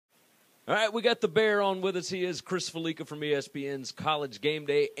All right, we got the Bear on with us. He is Chris Fallica from ESPN's College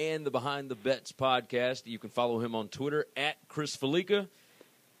Gameday and the Behind the Bets podcast. You can follow him on Twitter at Chris Fallica.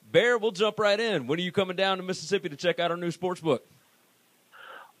 Bear, we'll jump right in. When are you coming down to Mississippi to check out our new sports book?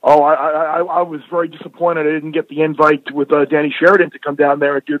 Oh, I was very disappointed I didn't get the invite with Danny Sheridan to come down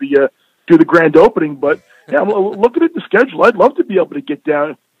there and do the grand opening. But yeah, I'm looking at the schedule. I'd love to be able to get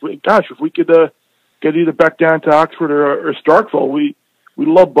down. Gosh, if we could get either back down to Oxford or Starkville, we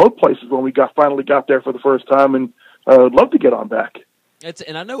love both places when we finally got there for the first time, and I'd love to get on back.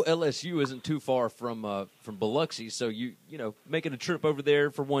 And I know LSU isn't too far from Biloxi, so you know making a trip over there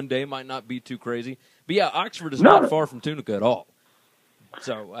for one day might not be too crazy. But yeah, Oxford is not far from Tunica at all.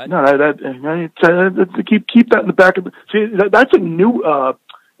 So keep that in the back of the. See, that's a new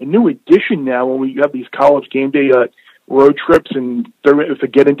addition now when we have these college game day road trips, and if they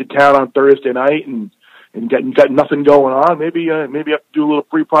get into town on Thursday night and got nothing going on, maybe have to do a little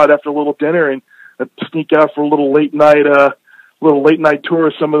pre-pod after a little dinner and sneak out for a little late night tour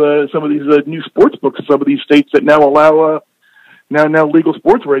of some of these new sports books in some of these states that now allow now legal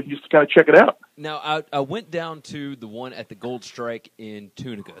sports where you just kind of check it out. Now I went down to the one at the Gold Strike in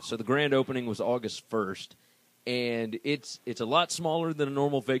Tunica. So the grand opening was August 1st, and it's a lot smaller than a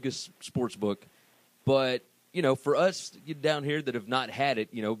normal Vegas sports book, but you know, for us down here that have not had it,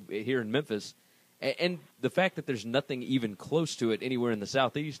 you know, here in Memphis, and the fact that there's nothing even close to it anywhere in the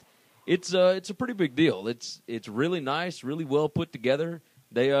Southeast, it's a pretty big deal. It's really nice, really well put together.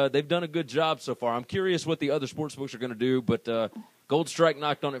 They've done a good job so far. I'm curious what the other sports books are going to do, but Gold Strike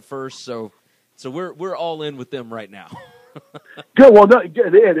knocked on it first, so we're all in with them right now. Good. Well, no,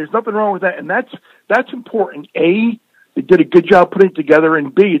 yeah, there's nothing wrong with that, and that's important. A, they did a good job putting it together,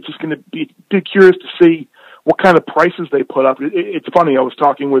 and B, it's just going to be curious to see what kind of prices they put up. It's funny. I was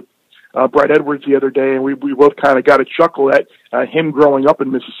talking with Brad Edwards the other day, and we both kind of got a chuckle at him growing up in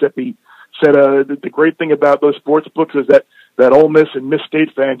Mississippi. Said the great thing about those sports books is that Ole Miss and Miss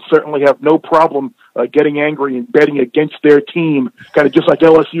State fans certainly have no problem getting angry and betting against their team, kind of just like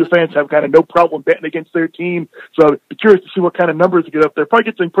LSU fans have kind of no problem betting against their team. So I'd be curious to see what kind of numbers they get up there.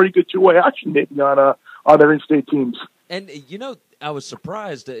 Probably get some pretty good two-way action maybe on their in-state teams. And, you know, I was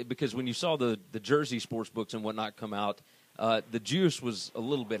surprised because when you saw the Jersey sports books and whatnot come out, the juice was a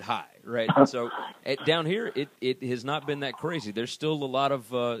little bit high, right? So down here, it has not been that crazy. There's still a lot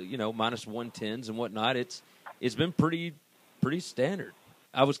of, minus 110s and whatnot. It's been pretty standard.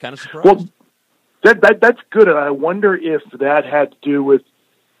 I was kind of surprised. Well, that's good, and I wonder if that had to do with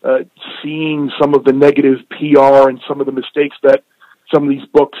seeing some of the negative PR and some of the mistakes that some of these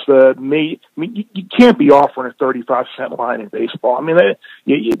books made. I mean, you can't be offering a 35-cent line in baseball. I mean,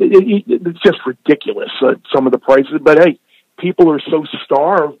 it's just ridiculous, some of the prices. But, hey, people are so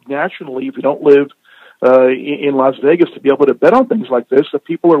starved nationally if you don't live in Las Vegas to be able to bet on things like this that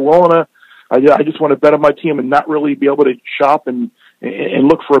people are willing to I just want to bet on my team and not really be able to shop and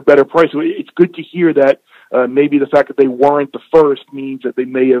look for a better price. So it's good to hear that maybe the fact that they weren't the first means that they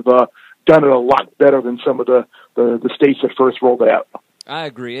may have done it a lot better than some of the states that first rolled it out. I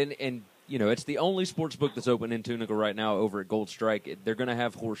agree, and you know, it's the only sports book that's open in Tunica right now over at Gold Strike. They're going to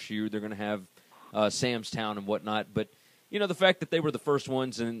have Horseshoe, they're going to have Sam's Town and whatnot, but you know, the fact that they were the first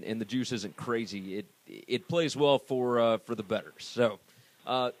ones and the juice isn't crazy, it plays well for the bettors. So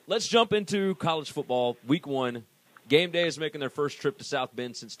let's jump into college football. Week 1, Game Day is making their first trip to South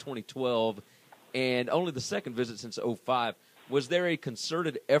Bend since 2012, and only the second visit since 2005. Was there a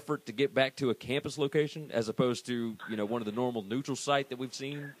concerted effort to get back to a campus location as opposed to, you know, one of the normal neutral site that we've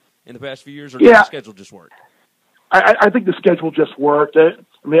seen in the past few years, or did the schedule just work? I think the schedule just worked. I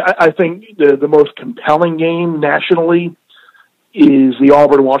mean, I think the most compelling game nationally is the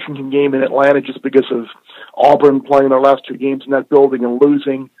Auburn-Washington game in Atlanta, just because of Auburn playing their last 2 games in that building and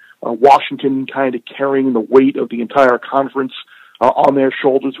losing. Washington kind of carrying the weight of the entire conference on their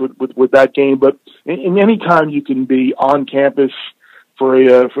shoulders with that game. But in any time you can be on campus for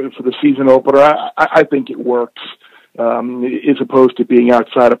the season opener, I think it works, as opposed to being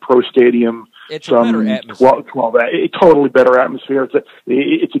outside a pro stadium. It's a better atmosphere. Totally better atmosphere.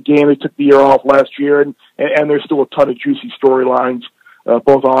 It's a game that took the year off last year, and there's still a ton of juicy storylines,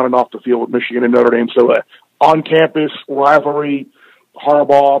 both on and off the field with Michigan and Notre Dame. So on campus, rivalry,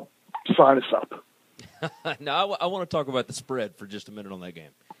 Harbaugh, sign us up. Now, I want to talk about the spread for just a minute on that game.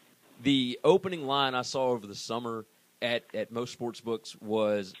 The opening line I saw over the summer at most sports books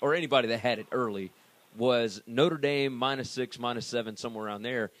was, or anybody that had it early, was Notre Dame -6, -7, somewhere around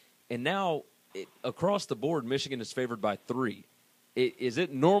there. And now, across the board, Michigan is favored by 3. Is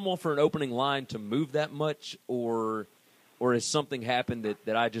it normal for an opening line to move that much, or has something happened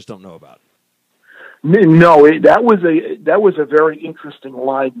that I just don't know about? No, that was a very interesting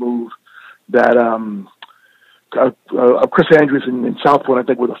line move. that Chris Andrews in South Point, I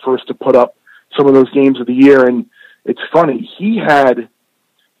think, were the first to put up some of those games of the year. And it's funny, he had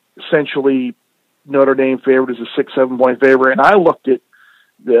essentially Notre Dame favored as a 6-7 point favorite, and I looked at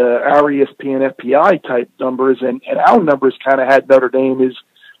our ESPN FPI type numbers, and our numbers kind of had Notre Dame as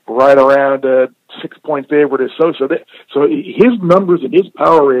right around a 6 point favorite or so. So his numbers and his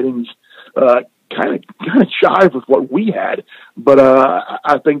power ratings kind of jive with what we had. But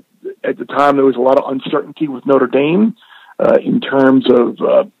I think at the time there was a lot of uncertainty with Notre Dame in terms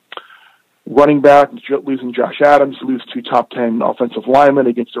of running back, losing Josh Adams, lose 2 top 10 offensive linemen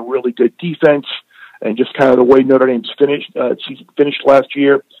against a really good defense, and just kind of the way Notre Dame's season finished last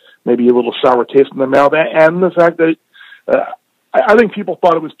year, maybe a little sour taste in the mouth, and the fact that I think people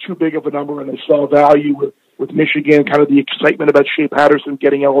thought it was too big of a number, and they saw value with Michigan, kind of the excitement about Shea Patterson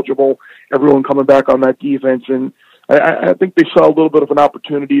getting eligible, everyone coming back on that defense, and I think they saw a little bit of an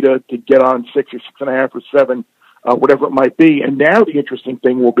opportunity to get on 6 or 6.5 or 7, whatever it might be. And now the interesting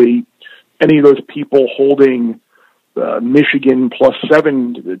thing will be any of those people holding Michigan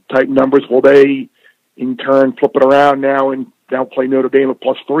 +7 type numbers, will they in turn flip it around now and now play Notre Dame at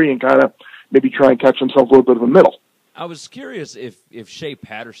 +3 and kind of maybe try and catch themselves a little bit of a middle? I was curious if Shea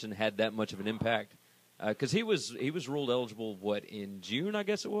Patterson had that much of an impact, because he was ruled eligible in June, I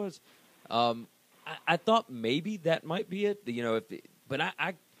guess it was. I thought maybe that might be it, but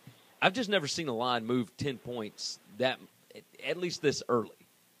I've just never seen a line move 10 points that at least this early,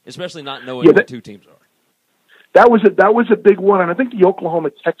 especially not knowing what the two teams are. That was a big one, and I think the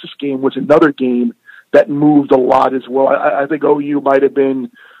Oklahoma-Texas game was another game that moved a lot as well. I think OU might have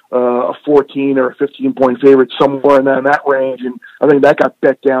been a 14 or a 15-point favorite, somewhere in that range, and I think that got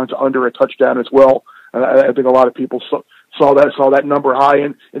bet down to under a touchdown as well. I think a lot of people saw that number high,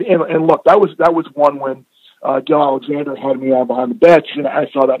 and look, that was one when Gil Alexander had me on behind the bets, and I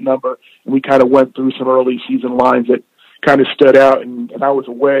saw that number, and we kind of went through some early season lines that kind of stood out, and I was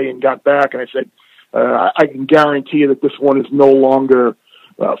away and got back, and I said, I can guarantee you that this one is no longer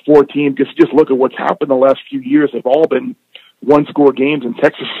 14, because just look at what's happened the last few years. They've all been one-score games, and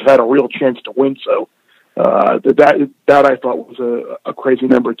Texas has had a real chance to win. So that I thought was a crazy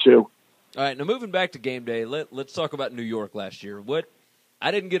number too. All right, now moving back to game day, let's talk about New York last year.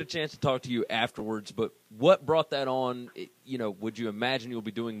 I didn't get a chance to talk to you afterwards, but what brought that on? Would you imagine you'll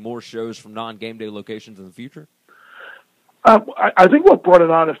be doing more shows from non-game day locations in the future? I think what brought it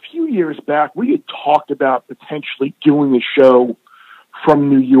on a few years back, we had talked about potentially doing a show from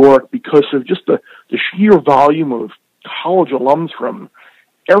New York because of just the sheer volume of college alums from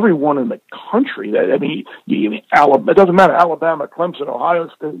everyone in the country. Alabama, it doesn't matter, Alabama, Clemson, Ohio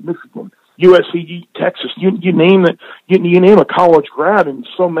State, Michigan, USC, Texas, you name it, you name a college grad, and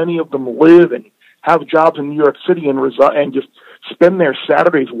so many of them live and have jobs in New York City and just spend their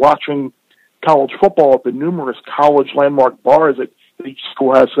Saturdays watching college football at the numerous college landmark bars that each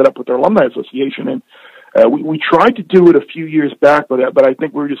school has set up with their alumni association. And we tried to do it a few years back, but I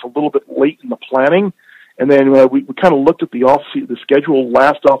think we were just a little bit late in the planning. And then we kind of looked at the schedule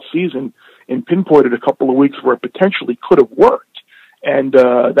last off season and pinpointed a couple of weeks where it potentially could have worked. And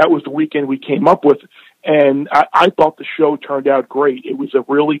that was the weekend we came up with. And I thought the show turned out great. It was a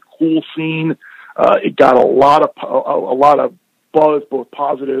really cool scene. It got a lot of buzz, both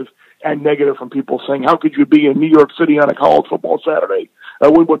positive and negative, from people saying, how could you be in New York City on a college football Saturday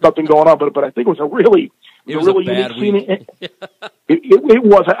with nothing going on? But I think it was a really unique scene. It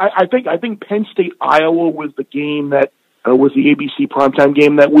was. I think Penn State, Iowa was the game that was the ABC primetime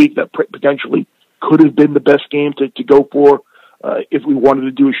game that week that potentially could have been the best game to go for if we wanted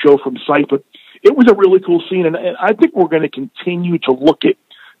to do a show from site. But it was a really cool scene, and I think we're going to continue to look at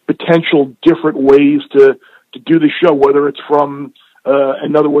potential different ways to do the show, whether it's from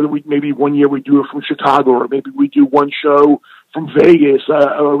whether maybe one year we do it from Chicago, or maybe we do one show from Vegas,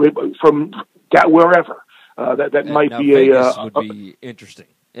 or from wherever. That might be Vegas would be interesting,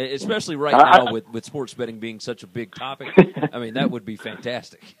 especially right now with sports betting being such a big topic. I mean, that would be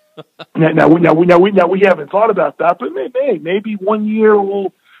fantastic. now we haven't thought about that, but maybe one year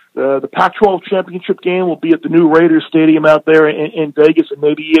the Pac-12 championship game will be at the new Raiders Stadium out there in Vegas, and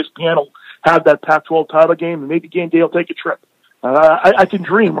maybe ESPN will have that Pac-12 title game, and maybe Gameday will take a trip. I can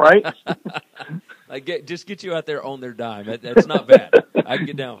dream, right? Just get you out there on their dime. That's not bad. I can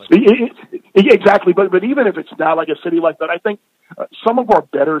get down with it. Exactly, but even if it's not like a city like that, I think some of our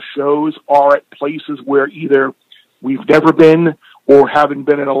better shows are at places where either we've never been or haven't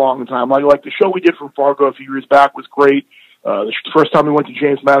been in a long time. Like the show we did from Fargo a few years back was great. The first time we went to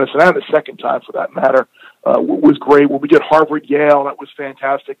James Madison, and the second time for that matter, was great. When we did Harvard, Yale, that was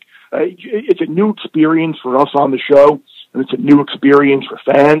fantastic. It's a new experience for us on the show, and it's a new experience for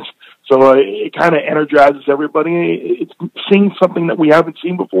fans. So it kind of energizes everybody. It's seeing something that we haven't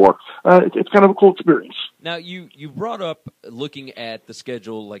seen before. It's kind of a cool experience. Now, you brought up looking at the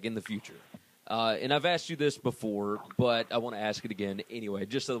schedule like in the future. And I've asked you this before, but I want to ask it again anyway,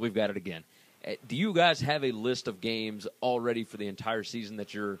 just so that we've got it again. Do you guys have a list of games already for the entire season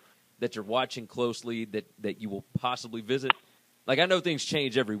that you're watching closely that you will possibly visit? Like, I know things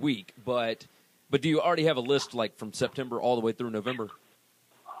change every week, but do you already have a list like from September all the way through November?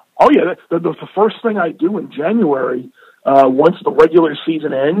 Oh yeah, the first thing I do in January, once the regular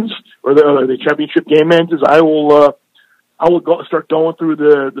season ends or the championship game ends, is I will start going through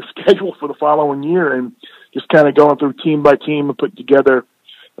the schedule for the following year and just kind of going through team by team and putting together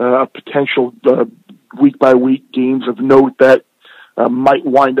potential week by week games of note that might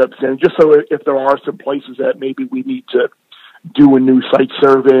wind up sending, just so if there are some places that maybe we need to do a new site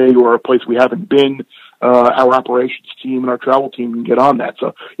survey or a place we haven't been, our operations team and our travel team can get on that.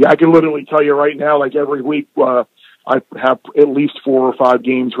 So yeah, I can literally tell you right now, like every week, I have at least 4 or 5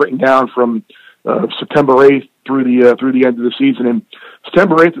 games written down from September 8th through the end of the season. And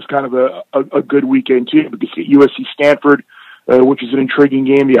September 8th is kind of a good weekend too, because you get USC Stanford, which is an intriguing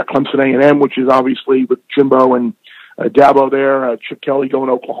game. You got Clemson A&M, which is obviously with Jimbo and Dabo there, Chip Kelly going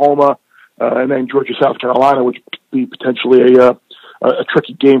to Oklahoma, and then Georgia, South Carolina, which could be potentially a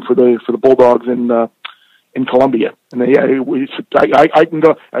tricky game for the Bulldogs in Columbia. And I can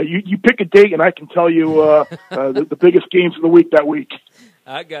go. You pick a date, and I can tell you the biggest games of the week that week.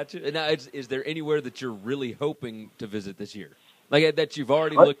 I got you. Now, is there anywhere that you're really hoping to visit this year, like that you've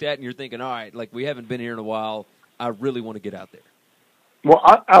already looked at and you're thinking, all right, like we haven't been here in a while, I really want to get out there? Well,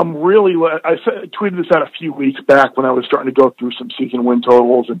 I'm really. I tweeted this out a few weeks back when I was starting to go through some season win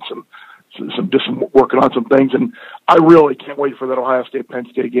totals and some working on some things, and I really can't wait for that Ohio State Penn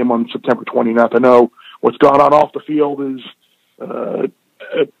State game on September 29th. I know what's gone on off the field is a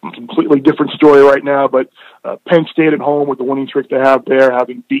completely different story right now, but Penn State at home with the winning streak they have there,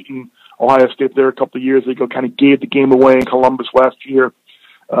 having beaten Ohio State there a couple of years ago, kind of gave the game away in Columbus last year.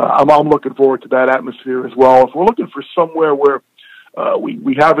 I'm looking forward to that atmosphere as well. If we're looking for somewhere where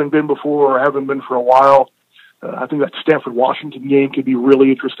we haven't been before or haven't been for a while, I think that Stanford-Washington game could be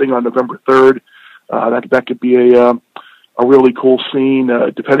really interesting on November 3rd. That could be a really cool scene,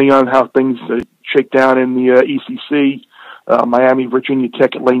 depending on how things shake down in the ECC. Miami, Virginia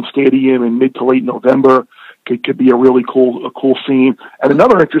Tech at Lane Stadium in mid to late November could be a really cool scene. And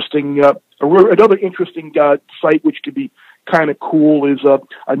another interesting site which could be kind of cool is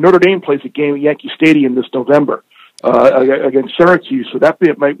Notre Dame plays a game at Yankee Stadium this November against Syracuse. So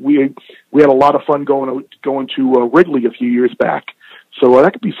we had a lot of fun going to Wrigley a few years back. So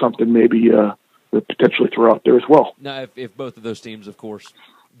that could be something maybe potentially throw out there as well. Now, if both of those teams, of course,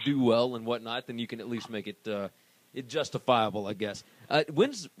 do well and whatnot, then you can at least make it justifiable, I guess.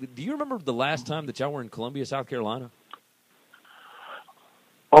 Do you remember the last time that y'all were in Columbia, South Carolina?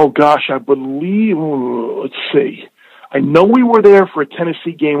 Oh gosh, I believe. Let's see. I know we were there for a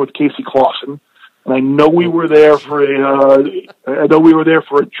Tennessee game with Casey Clausen, and I know we were there for a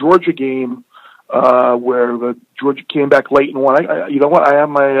Georgia game where the Georgia came back late and won. You know what? I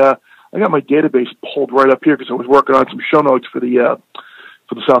got my database pulled right up here because I was working on some show notes for the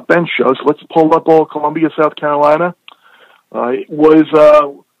South Bend show. So let's pull up all Columbia, South Carolina. It was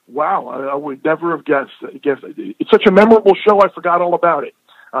wow. I would never have guessed. It's such a memorable show. I forgot all about it.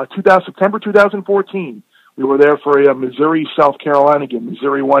 September 2014. We were there for a Missouri-South Carolina game.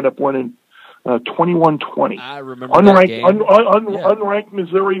 Missouri wound up winning 21-20. I remember that game. Unranked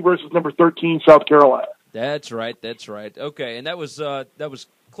Missouri versus number 13 South Carolina. That's right. Okay, and that was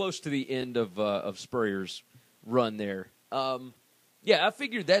close to the end of Spurrier's run there. Yeah, I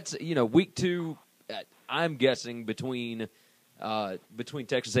figured that's week 2. I'm guessing between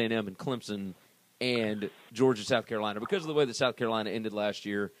Texas A&M and Clemson and Georgia, South Carolina, because of the way that South Carolina ended last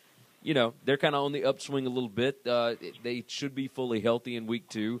year. They're kind of on the upswing a little bit. They should be fully healthy in week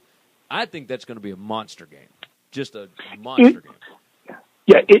 2. I think that's going to be a monster game, just a monster game.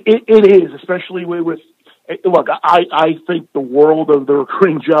 Yeah, it is, especially with look. I think the world of the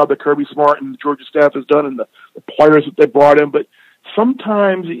recruiting job that Kirby Smart and the Georgia staff has done, and the players that they brought in. But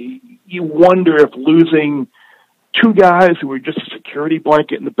sometimes you wonder if losing 2 guys who were just a security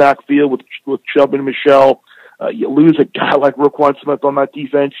blanket in the backfield with Chubb and Michelle, you lose a guy like Roquan Smith on that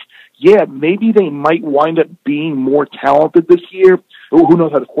defense. Yeah, maybe they might wind up being more talented this year. Who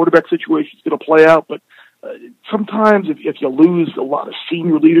knows how the quarterback situation is going to play out? But sometimes if you lose a lot of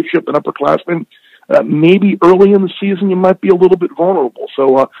senior leadership and upperclassmen, maybe early in the season you might be a little bit vulnerable.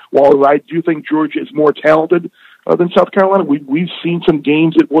 So while I do think Georgia is more talented than South Carolina, we've seen some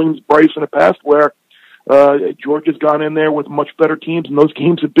games at Williams-Brice in the past where Georgia's gone in there with much better teams, and those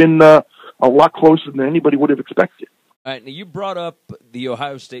games have been a lot closer than anybody would have expected. All right, now you brought up the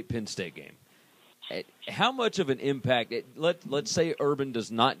Ohio State-Penn State game. How much of an impact? Let's say Urban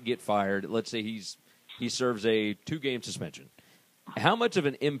does not get fired. Let's say he serves a 2-game suspension. How much of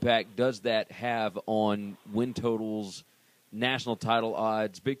an impact does that have on win totals, national title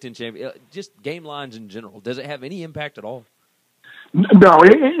odds, Big Ten champion, just game lines in general? Does it have any impact at all? No.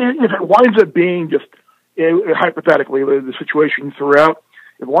 If it winds up being just hypothetically the situation throughout,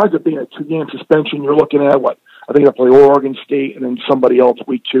 if it winds up being a 2-game suspension, you're looking at what? I think they'll play Oregon State and then somebody else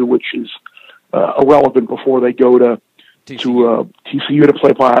week 2, which is irrelevant before they go to TCU to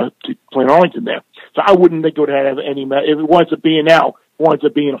play in Arlington there. So I wouldn't think it would have any. If it winds up being now, it winds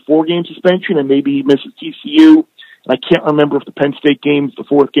up being a 4-game suspension, and maybe he misses TCU. And I can't remember if the Penn State game is the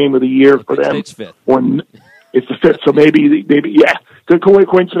 4th game of the year for them. State's 5th. Or it's the 5th. So maybe yeah.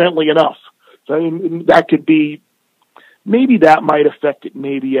 Coincidentally enough, so I mean, that could be. Maybe that might affect it.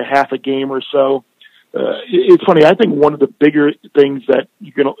 Maybe a half a game or so. It's funny. I think one of the bigger things that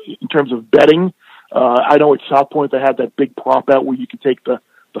you can, in terms of betting, I know at South Point they had that big prop out where you could take the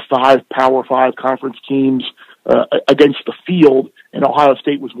 5 Power 5 conference teams against the field, and Ohio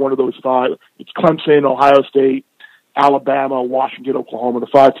State was one of those 5. It's Clemson, Ohio State, Alabama, Washington, Oklahoma, the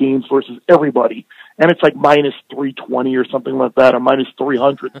 5 teams versus everybody, and it's like minus 320 or something like that, or minus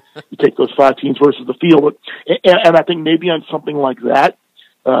 300. You take those 5 teams versus the field, and I think maybe on something like that.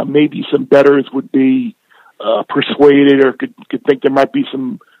 Maybe some bettors would be persuaded or could think there might be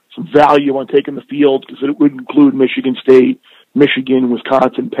some value on taking the field because it would include Michigan State, Michigan,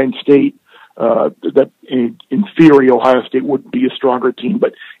 Wisconsin, Penn State. That in theory, Ohio State would be a stronger team.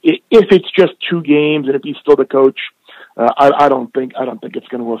 But if it's just 2 games and if he's still the coach, I don't think it's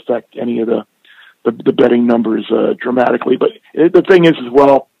going to affect any of the betting numbers dramatically. But the thing is, as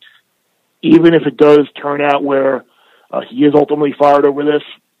well, even if it does turn out where he is ultimately fired over this,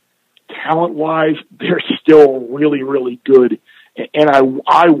 talent-wise, they're still really, really good. And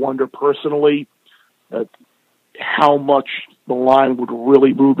I wonder personally how much the line would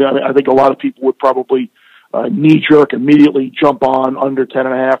really move. I think a lot of people would probably knee-jerk, immediately jump on under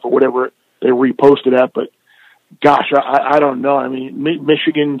 10.5 or whatever they reposted at. But, gosh, I don't know. I mean,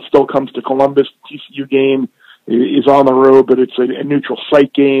 Michigan still comes to Columbus. The TCU game is on the road, but it's a neutral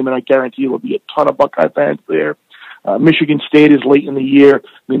site game, and I guarantee there will be a ton of Buckeye fans there. Michigan State is late in the year.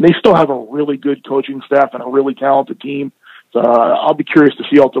 I mean, they still have a really good coaching staff and a really talented team. So I'll be curious to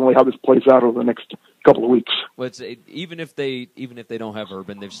see ultimately how this plays out over the next couple of weeks. Well, even if they don't have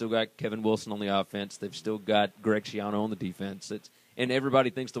Urban, they've still got Kevin Wilson on the offense. They've still got Greg Schiano on the defense. And everybody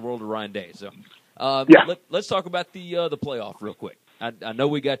thinks the world of Ryan Day. So let's talk about the playoff real quick. I know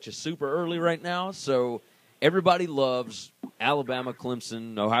we got you super early right now, so everybody loves Alabama,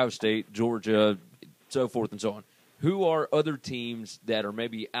 Clemson, Ohio State, Georgia, so forth and so on. Who are other teams that are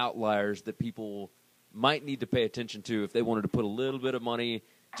maybe outliers that people might need to pay attention to if they wanted to put a little bit of money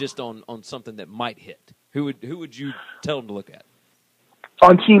just on something that might hit? Who would you tell them to look at?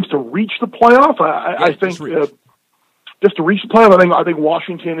 On teams to reach the playoff, I think just to reach the playoff, I think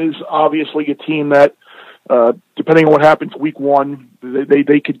Washington is obviously a team that, depending on what happens week 1,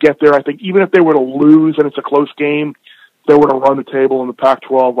 they could get there. I think even if they were to lose and it's a close game, if they were to run the table in the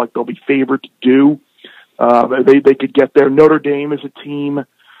Pac-12 like they'll be favored to do, they could get there. Notre Dame is a team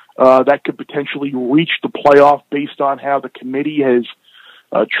that could potentially reach the playoff based on how the committee has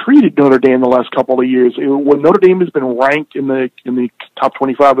treated Notre Dame the last couple of years. When Notre Dame has been ranked in the top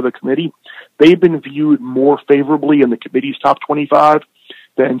 25 of the committee, they've been viewed more favorably in the committee's top 25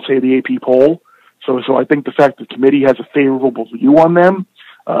 than, say, the AP poll. So I think the fact that the committee has a favorable view on them,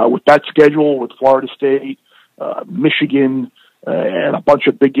 with that schedule, with Florida State, Michigan, and a bunch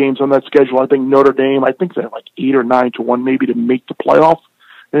of big games on that schedule, I think Notre Dame, I think they're like 8 or 9 to 1 maybe to make the playoff.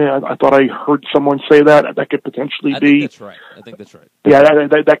 Yeah, I thought I heard someone say that. That could potentially be. I think that's right. Yeah,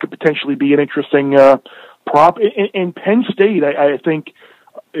 that could potentially be an interesting prop. And Penn State, I think,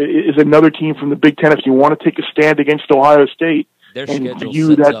 is another team from the Big Ten. If you want to take a stand against Ohio State, their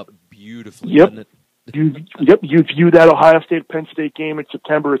schedule sets up beautifully. Yep. Doesn't it? You view that Ohio State-Penn State game in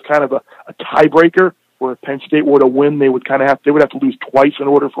September as kind of a tiebreaker, where if Penn State were to win, they would have to lose twice in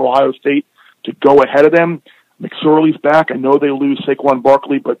order for Ohio State to go ahead of them. McSorley's back. I know they lose Saquon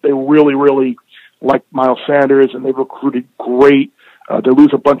Barkley, but they really, really like Miles Sanders, and they've recruited great. They lose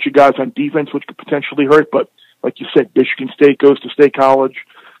a bunch of guys on defense, which could potentially hurt. But like you said, Michigan State goes to State College.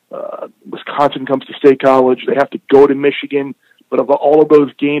 Wisconsin comes to State College. They have to go to Michigan. But of all of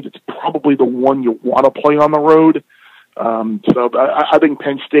those games, it's probably the one you want to play on the road. So I think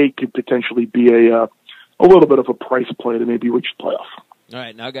Penn State could potentially be a little bit of a price play to maybe reach the playoff. All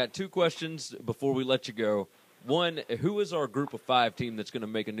right, now I got 2 questions before we let you go. One, who is our Group of 5 team that's going to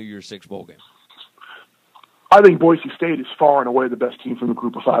make a New Year's Six bowl game? I think Boise State is far and away the best team from the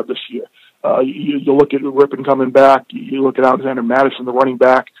Group of 5 this year. You look at Rippon coming back. You look at Alexander Madison, the running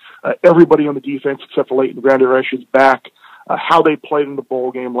back. Everybody on the defense except for Leighton Vander Esch is back. How they played in the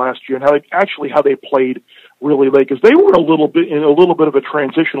bowl game last year, and how they played really late, because they were in a little bit of a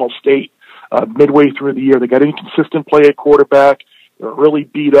transitional state midway through the year. They got inconsistent play at quarterback. They were really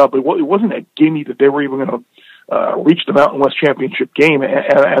beat up. It wasn't a gimme that they were even going to reach the Mountain West Championship game,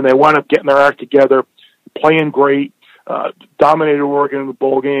 and they wound up getting their act together, playing great, dominated Oregon in the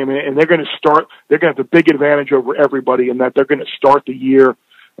bowl game, and they're going to have a big advantage over everybody in that they're going to start the year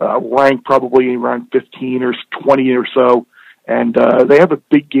ranked probably around 15 or 20 or so, and they have a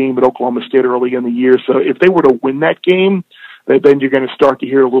big game at Oklahoma State early in the year, so if they were to win that game, then you're going to start to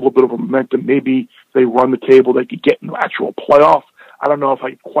hear a little bit of a momentum. Maybe they run the table, they could get in the actual playoff. I don't know if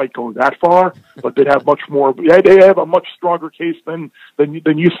I quite go that far, but they'd have much more. They have a much stronger case than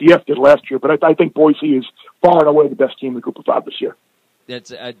UCF did last year. But I think Boise is far and away the best team in the Group of 5 this year.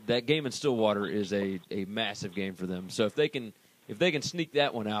 That game in Stillwater is a massive game for them. So if they can sneak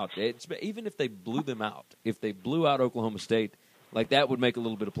that one out, even if they blew them out, if they blew out Oklahoma State, like that would make a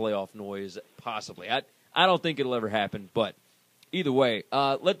little bit of playoff noise possibly. I don't think it'll ever happen, but either way,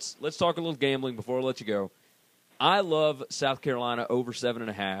 let's talk a little gambling before I let you go. I love South Carolina over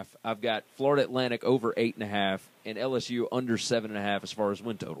 7.5. I've got Florida Atlantic over 8.5 and LSU under 7.5 as far as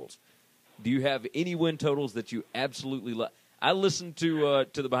win totals. Do you have any win totals that you absolutely love? I listened to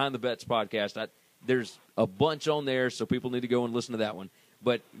the Behind the Bets podcast. There's a bunch on there, so people need to go and listen to that one.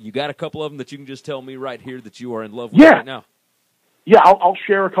 But you got a couple of them that you can just tell me right here that you are in love with right now. Yeah, I'll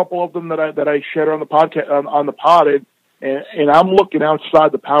share a couple of them that I shared on the podcast on the pod, and I'm looking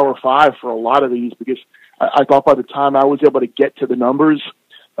outside the Power 5 for a lot of these because I thought by the time I was able to get to the numbers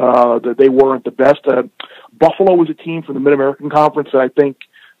that they weren't the best. Buffalo was a team from the Mid-American Conference that I think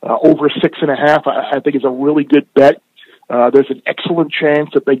over 6.5 I think is a really good bet. There's an excellent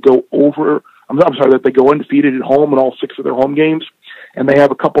chance that they go over. That they go undefeated at home in all 6 of their home games, and they have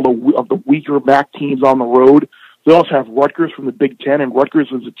a couple of the weaker MAC teams on the road. They also have Rutgers from the Big Ten, and Rutgers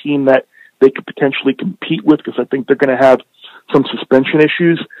is a team that they could potentially compete with because I think they're going to have some suspension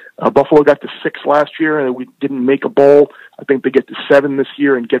issues. Buffalo got to 6 last year, and we didn't make a bowl. I think they get to 7 this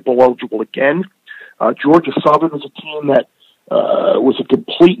year and get bowl eligible again. Georgia Southern is a team that was a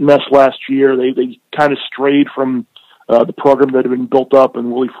complete mess last year. They kind of strayed from the program that had been built up,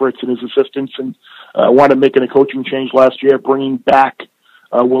 and Willie Fritz and his assistants, and wound up making a coaching change last year, bringing back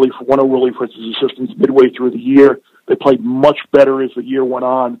one of Willie Fritz's assistants midway through the year. They played much better as the year went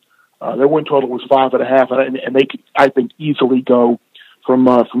on. Their win total was 5.5, and they could, I think, easily go from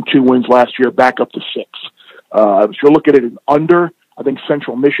 2 wins last year back up to 6. If you're looking at an under, I think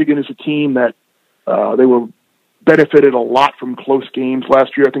Central Michigan is a team that they were benefited a lot from close games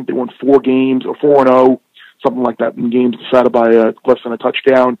last year. I think they won 4 games or 4-0, something like that, in games decided by less than a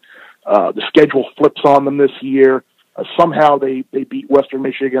touchdown. The schedule flips on them this year. Somehow they beat Western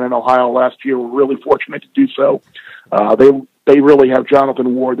Michigan and Ohio last year. We're really fortunate to do so. They really have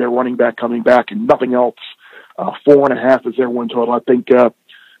Jonathan Ward, their running back, coming back, and nothing else. 4.5 is their win total. I think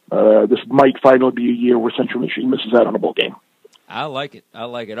this might finally be a year where Central Michigan misses out on a bowl game. I like it.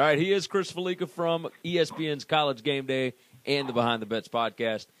 All right, he is Chris Fallica from ESPN's College Gameday and the Behind the Bets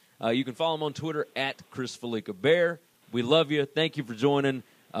podcast. You can follow him on Twitter at Chris Fallica Bear. We love you. Thank you for joining.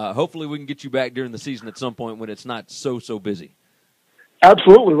 Hopefully we can get you back during the season at some point when it's not so busy.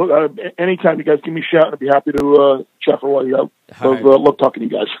 Absolutely. Look, anytime you guys give me a shout, I'd be happy to chat for a while. Love talking to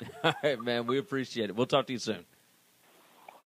you guys. All right, man. We appreciate it. We'll talk to you soon.